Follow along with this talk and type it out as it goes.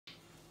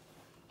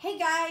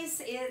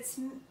guys, it's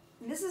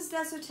Mrs.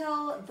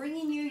 Desotel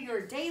bringing you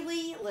your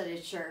daily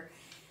literature.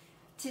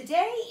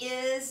 Today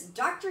is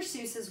Dr.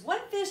 Seuss's One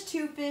Fish,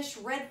 Two Fish,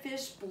 Red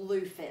Fish,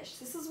 Blue Fish.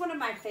 This is one of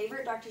my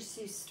favorite Dr.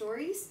 Seuss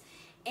stories,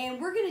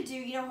 and we're going to do,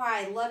 you know how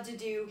I love to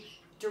do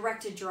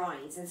directed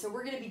drawings, and so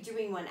we're going to be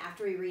doing one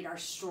after we read our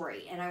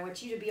story, and I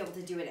want you to be able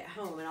to do it at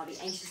home, and I'll be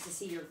anxious to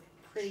see your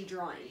pretty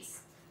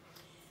drawings.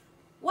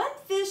 One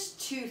fish,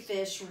 two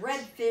fish,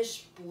 red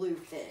fish, blue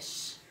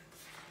fish.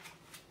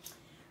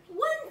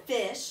 One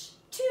fish,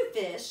 two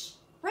fish,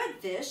 red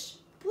fish,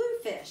 blue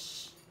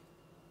fish.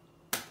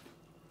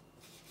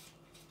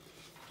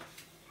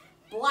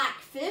 Black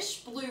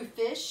fish, blue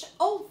fish,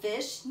 old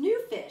fish,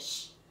 new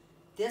fish.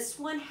 This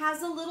one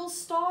has a little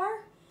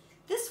star.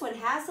 This one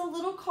has a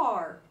little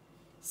car.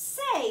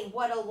 Say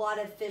what a lot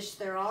of fish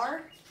there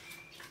are.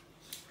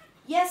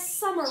 Yes,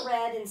 some are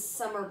red and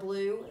some are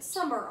blue.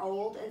 Some are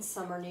old and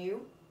some are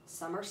new.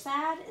 Some are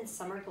sad and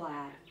some are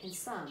glad. And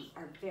some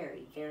are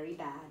very, very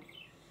bad.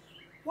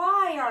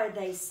 Why are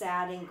they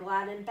sad and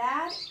glad and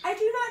bad? I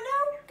do not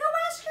know. Go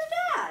ask your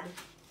dad.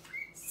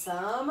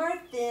 Some are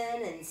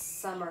thin and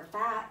some are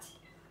fat.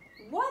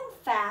 One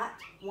fat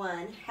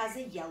one has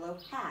a yellow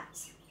hat.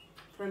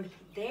 From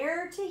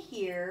there to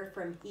here,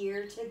 from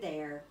here to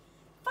there,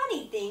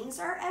 funny things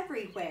are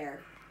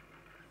everywhere.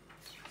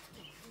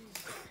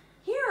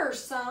 Here are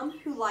some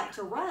who like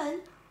to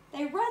run.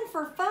 They run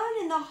for fun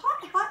in the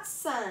hot, hot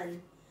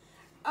sun.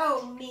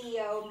 Oh me,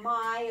 oh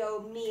my,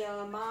 oh me,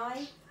 oh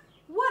my.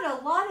 What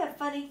a lot of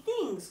funny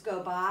things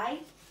go by.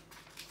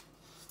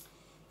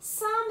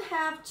 Some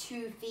have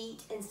 2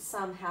 feet and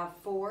some have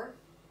 4.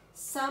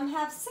 Some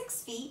have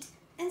 6 feet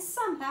and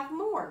some have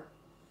more.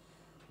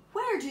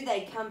 Where do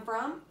they come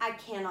from? I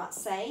cannot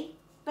say,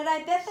 but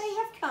I bet they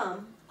have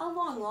come a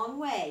long, long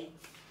way.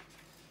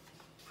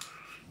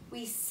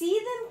 We see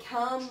them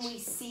come, we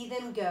see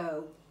them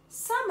go.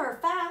 Some are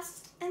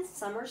fast and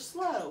some are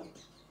slow.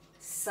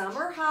 Some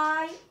are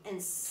high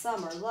and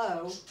some are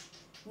low.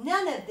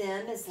 None of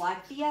them is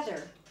like the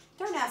other.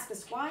 Don't ask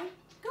us why.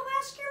 Go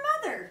ask your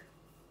mother.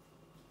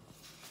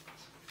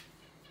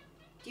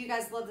 Do you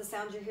guys love the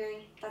sounds you're hearing?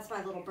 That's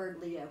my little bird,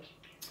 Leo.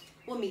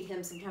 We'll meet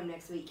him sometime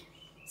next week.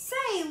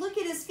 Say, look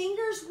at his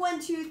fingers.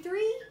 1, 2,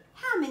 3.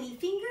 How many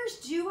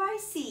fingers do I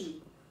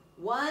see?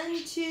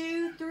 1,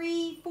 2,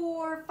 3,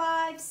 4,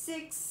 5,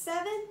 6,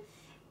 7,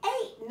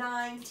 8,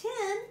 9, 10.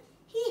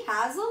 He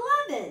has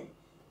 11.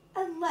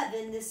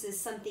 11, this is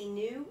something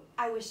new.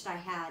 I wished I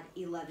had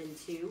 11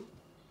 too.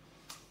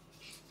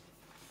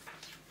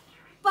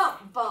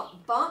 Bump,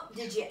 bump, bump.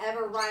 Did you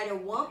ever ride a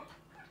wump?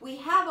 We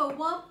have a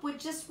wump with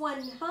just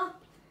one hump,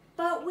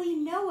 but we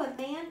know a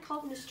man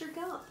called Mr.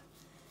 Gump.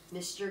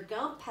 Mr.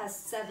 Gump has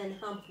 7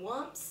 hump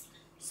wumps,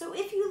 so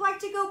if you like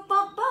to go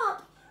bump,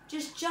 bump,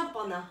 just jump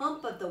on the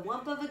hump of the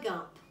wump of a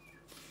gump.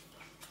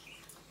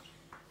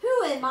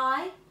 Who am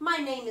I? My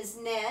name is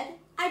Ned.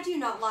 I do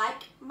not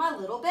like my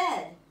little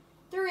bed.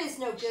 There is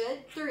no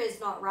good, there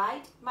is not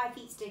right. My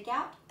feet stick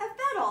out of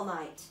bed all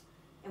night.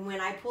 And when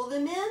I pull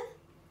them in,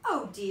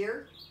 oh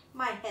dear,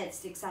 my head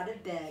sticks out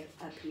of bed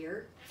up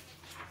here.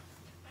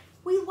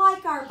 We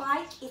like our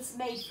bike, it's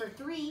made for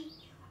 3.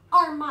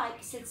 Our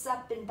Mike sits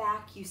up and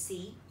back, you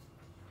see.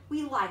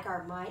 We like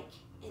our Mike,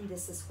 and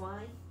this is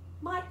why.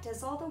 Mike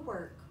does all the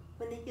work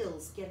when the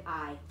hills get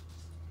high.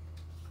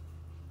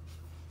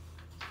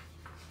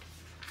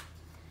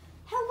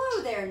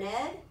 Hello there,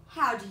 Ned.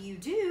 How do you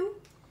do?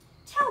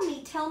 Tell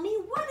me,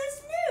 what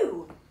is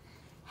new?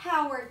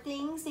 How are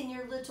things in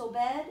your little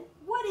bed?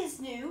 What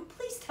is new?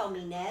 Please tell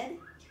me, Ned.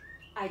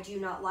 I do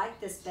not like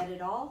this bed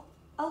at all.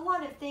 A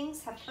lot of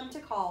things have come to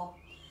call.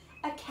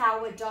 A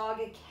cow, a dog,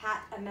 a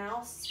cat, a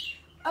mouse.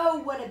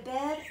 Oh, what a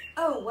bed.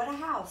 Oh, what a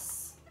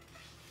house.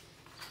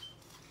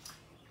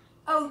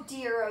 Oh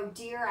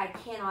dear, I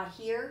cannot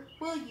hear.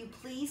 Will you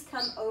please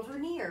come over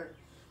near?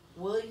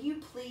 Will you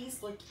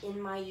please look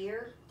in my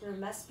ear? There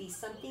must be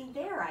something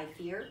there, I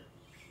fear.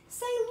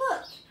 Say,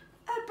 look,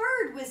 a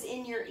bird was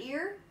in your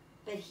ear,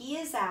 but he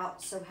is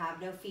out, so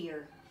have no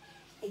fear.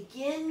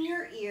 Again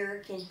your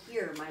ear can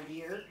hear, my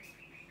dear.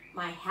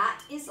 My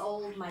hat is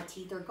old, my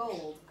teeth are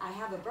gold. I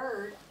have a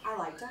bird I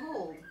like to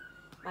hold.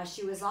 My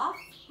shoe is off,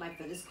 my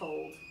foot is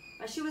cold.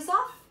 My shoe is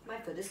off, my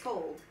foot is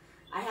cold.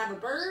 I have a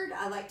bird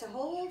I like to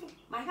hold.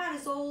 My hat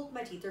is old,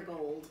 my teeth are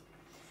gold.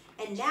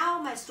 And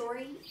now my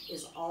story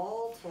is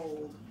all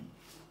told.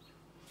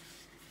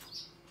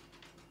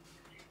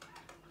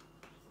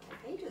 My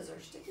pages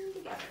are sticking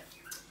together.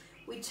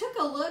 We took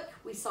a look,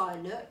 we saw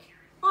a nook.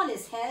 On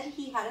his head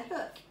he had a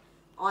hook.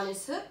 On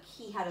his hook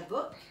he had a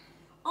book.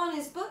 On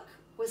his book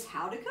was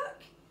how to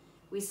cook.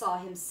 We saw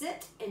him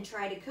sit and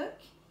try to cook.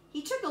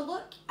 He took a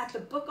look at the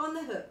book on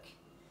the hook.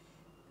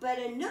 But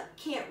a nook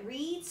can't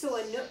read, so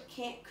a nook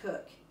can't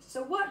cook.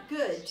 So what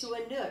good to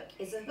a nook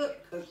is a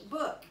hook cooked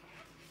book?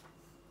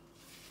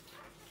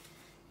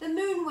 The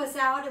moon was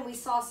out and we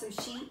saw some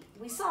sheep.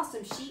 We saw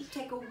some sheep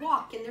take a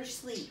walk in their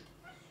sleep.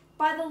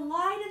 By the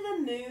light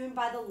of the moon,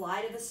 by the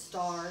light of a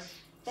star,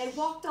 they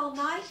walked all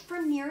night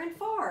from near and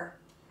far.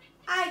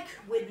 I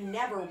would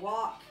never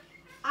walk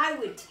I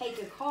would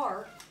take a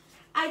car.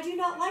 I do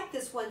not like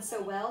this one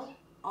so well.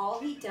 All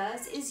he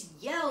does is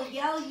yell,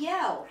 yell,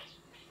 yell.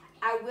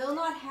 I will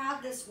not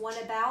have this one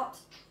about.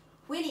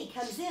 When he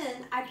comes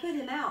in, I put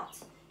him out.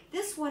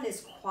 This one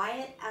is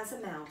quiet as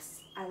a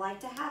mouse. I like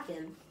to have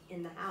him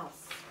in the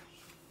house.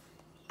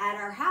 At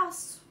our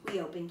house, we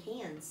open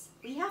cans.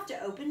 We have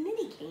to open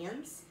many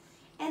cans,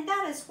 and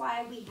that is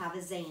why we have a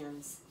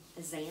Zans.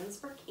 A Zans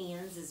for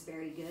cans is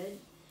very good.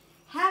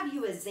 Have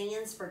you a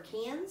Zans for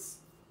cans?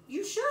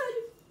 You should.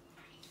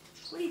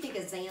 What do you think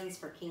a Zans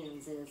for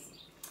cans is?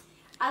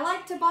 I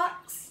like to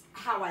box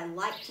how I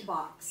like to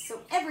box.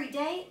 So every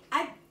day,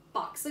 I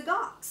box a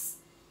Gox.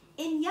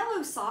 In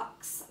yellow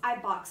socks, I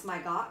box my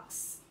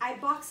Gox. I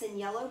box in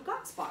yellow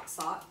Gox box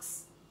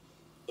socks.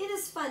 It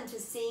is fun to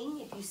sing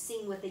if you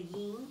sing with a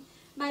ying.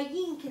 My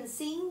ying can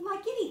sing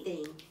like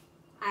anything.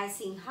 I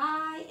sing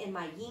high and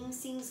my ying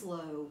sings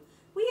low.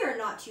 We are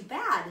not too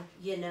bad,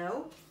 you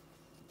know.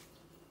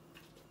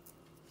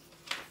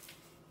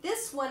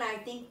 This one I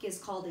think is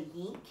called a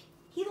yink.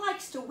 He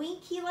likes to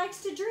wink, he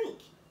likes to drink.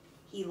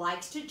 He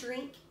likes to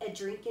drink a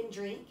drink and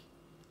drink.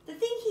 The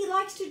thing he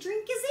likes to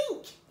drink is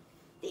ink.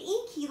 The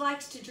ink he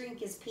likes to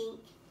drink is pink.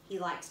 He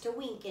likes to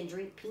wink and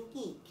drink pink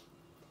ink.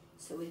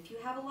 So if you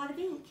have a lot of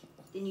ink,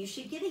 then you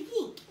should get a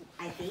yink,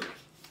 I think.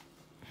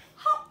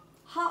 Hop,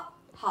 hop,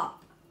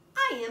 hop.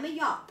 I am a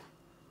yop.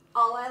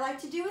 All I like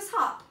to do is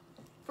hop.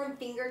 From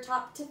finger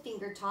top to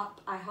finger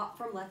top, I hop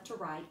from left to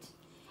right.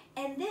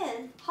 And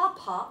then, hop,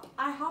 hop,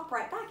 I hop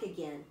right back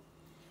again.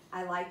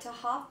 I like to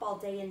hop all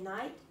day and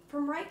night,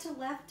 from right to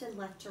left and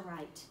left to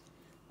right.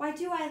 Why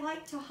do I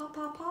like to hop,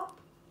 hop, hop?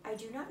 I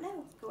do not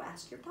know. Go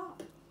ask your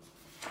pop.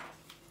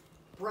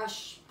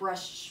 Brush,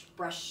 brush,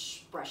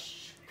 brush,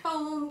 brush.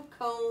 Comb,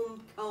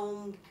 comb,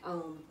 comb,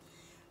 comb.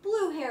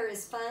 Blue hair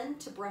is fun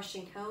to brush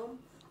and comb.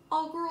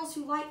 All girls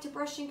who like to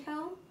brush and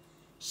comb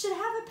should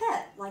have a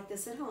pet like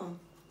this at home.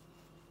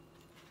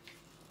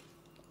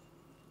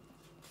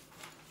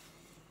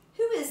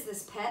 Who is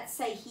this pet?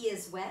 Say he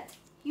is wet.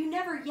 You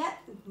never yet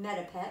met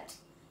a pet.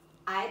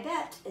 I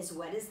bet as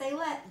wet as they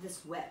let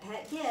this wet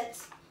pet get.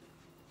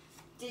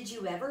 Did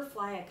you ever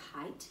fly a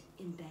kite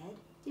in bed?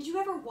 Did you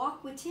ever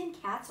walk with 10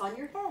 cats on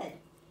your head?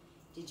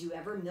 Did you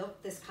ever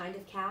milk this kind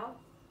of cow?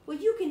 Well,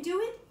 you can do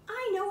it.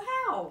 I know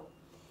how.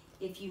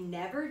 If you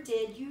never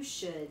did, you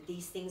should.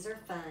 These things are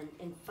fun,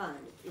 and fun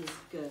is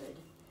good.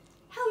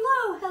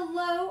 Hello,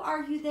 hello,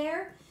 are you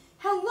there?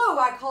 Hello,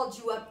 I called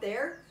you up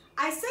there.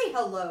 I say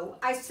hello,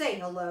 I say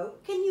hello.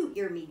 Can you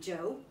hear me,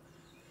 Joe?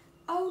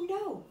 Oh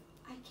no,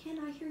 I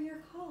cannot hear your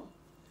call.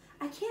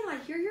 I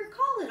cannot hear your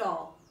call at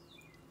all.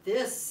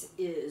 This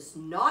is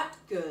not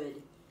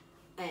good,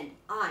 and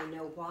I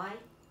know why.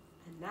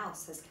 A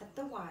mouse has cut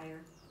the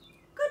wire.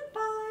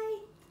 Goodbye.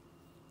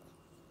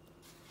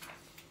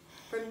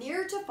 From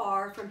near to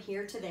far, from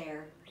here to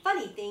there,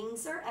 funny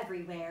things are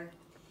everywhere.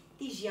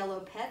 These yellow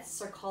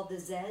pets are called the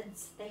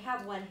Zeds. They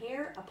have one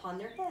hair upon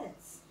their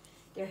heads.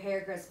 Their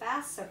hair grows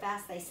fast, so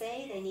fast they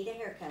say they need a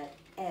haircut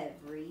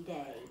every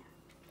day.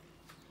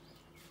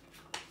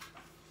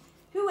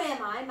 Who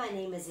am I? My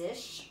name is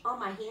Ish. On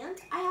my hand,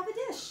 I have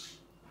a dish.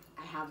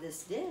 I have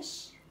this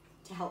dish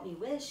to help me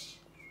wish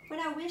when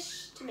I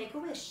wish to make a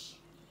wish.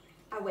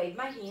 I wave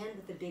my hand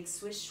with a big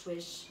swish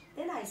swish.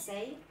 Then I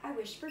say, I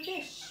wish for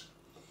fish.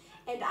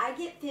 And I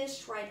get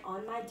fish right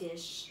on my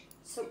dish.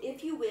 So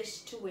if you wish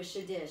to wish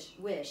a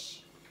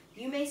wish,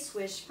 you may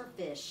swish for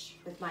fish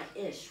with my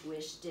ish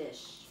wish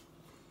dish.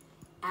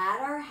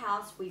 At our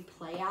house we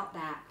play out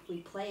back. We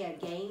play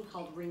a game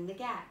called Ring the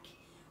Gack.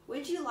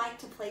 Would you like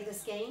to play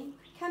this game?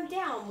 Come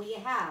down, we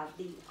have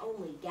the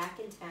only gack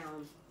in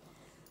town.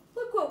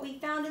 Look what we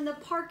found in the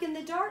park in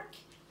the dark.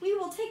 We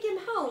will take him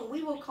home.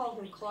 We will call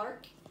him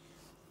Clark.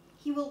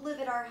 He will live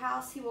at our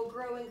house. He will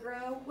grow and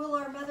grow. Will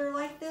our mother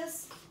like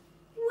this?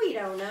 We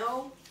don't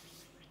know.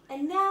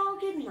 And now,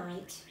 good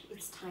night.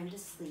 It's time to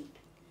sleep.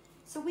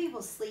 So we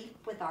will sleep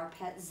with our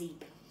pet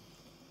Zeep.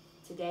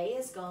 Today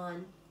is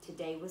gone.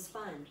 Today was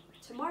fun.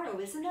 Tomorrow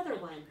is another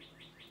one.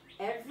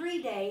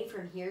 Every day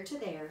from here to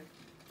there,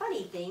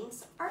 funny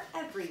things are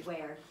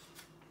everywhere.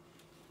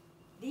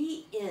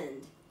 The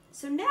end.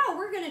 So now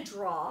we're going to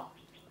draw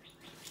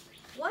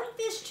one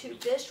fish, two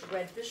fish,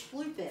 red fish,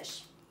 blue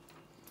fish.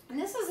 And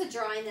this is a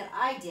drawing that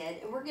I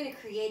did, and we're going to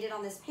create it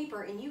on this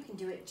paper, and you can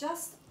do it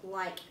just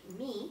like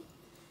me.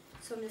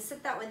 So I'm going to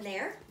sit that one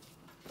there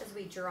as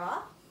we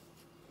draw.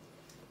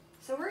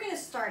 So we're going to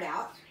start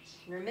out.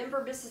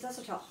 Remember, Mrs.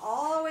 Mistletoe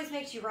always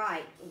makes you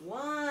write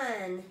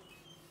one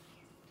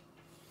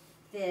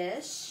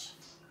fish,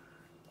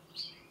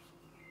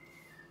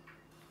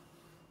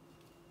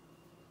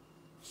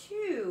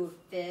 two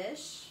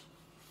fish.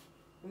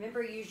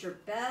 Remember, use your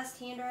best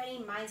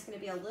handwriting. Mine's going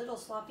to be a little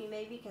sloppy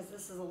maybe because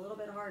this is a little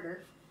bit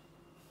harder.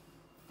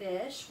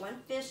 Fish, one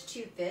fish,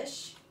 two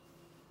fish.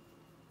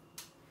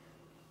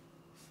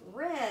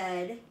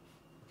 Red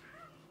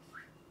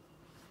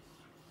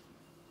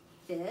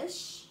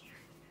fish.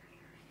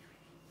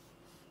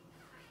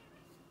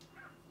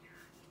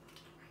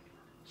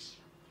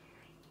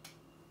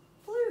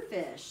 Blue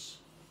fish.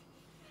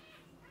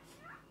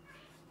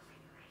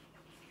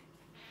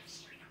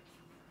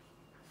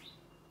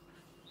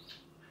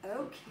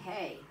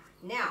 Okay,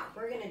 now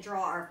we're going to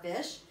draw our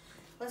fish.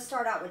 Let's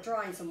start out with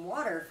drawing some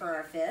water for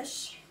our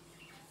fish.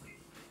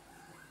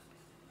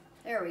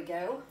 There we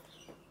go.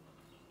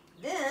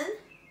 Then,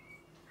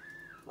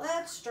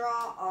 let's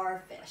draw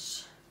our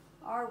fish,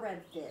 our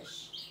red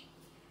fish.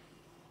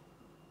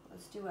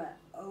 Let's do an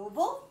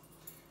oval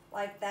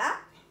like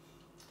that.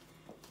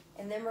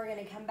 And then we're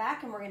going to come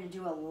back and we're going to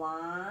do a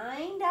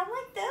line down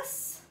like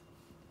this.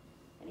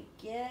 Going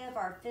to give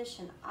our fish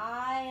an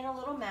eye and a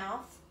little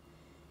mouth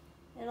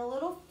and a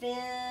little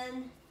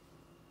fin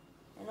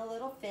and a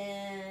little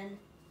fin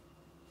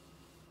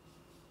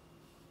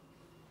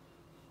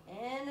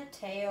and a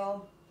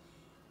tail.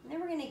 And then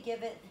we're going to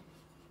give it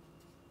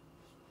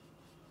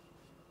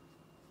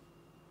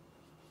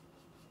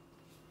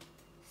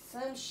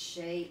some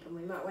shape, and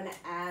we might want to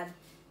add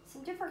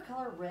some different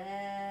color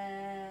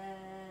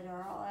red,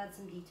 or I'll add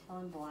some detail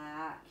in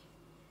black.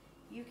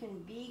 You can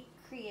be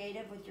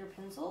creative with your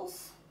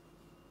pencils.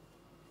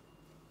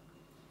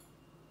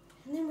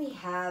 And then we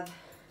have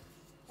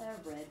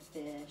a red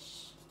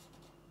fish.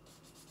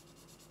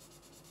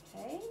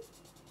 Okay.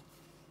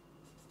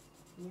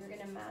 And you're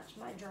going to match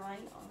my drawing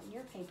on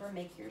your paper.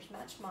 Make yours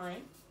match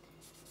mine.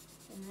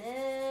 And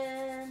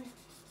then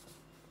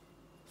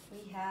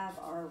we have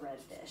our red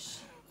fish.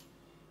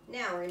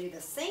 Now we're going to do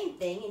the same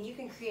thing, and you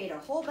can create a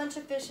whole bunch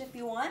of fish if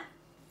you want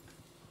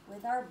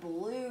with our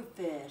blue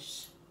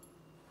fish.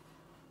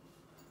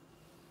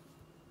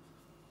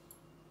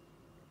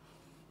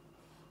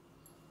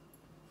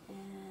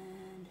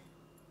 And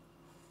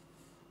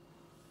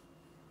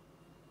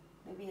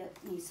maybe it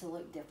needs to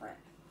look different.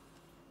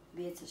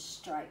 Maybe it's a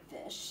striped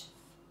fish.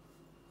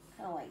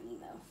 Kind of like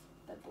Nemo,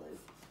 but blue.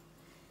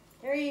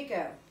 There you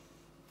go.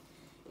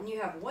 And you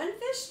have one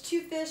fish,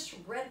 two fish,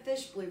 red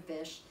fish, blue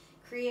fish.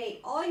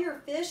 Create all your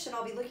fish, and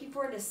I'll be looking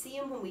forward to see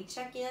them when we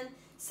check in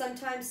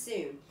sometime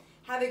soon.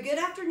 Have a good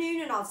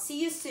afternoon, and I'll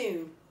see you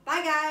soon.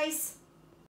 Bye, guys.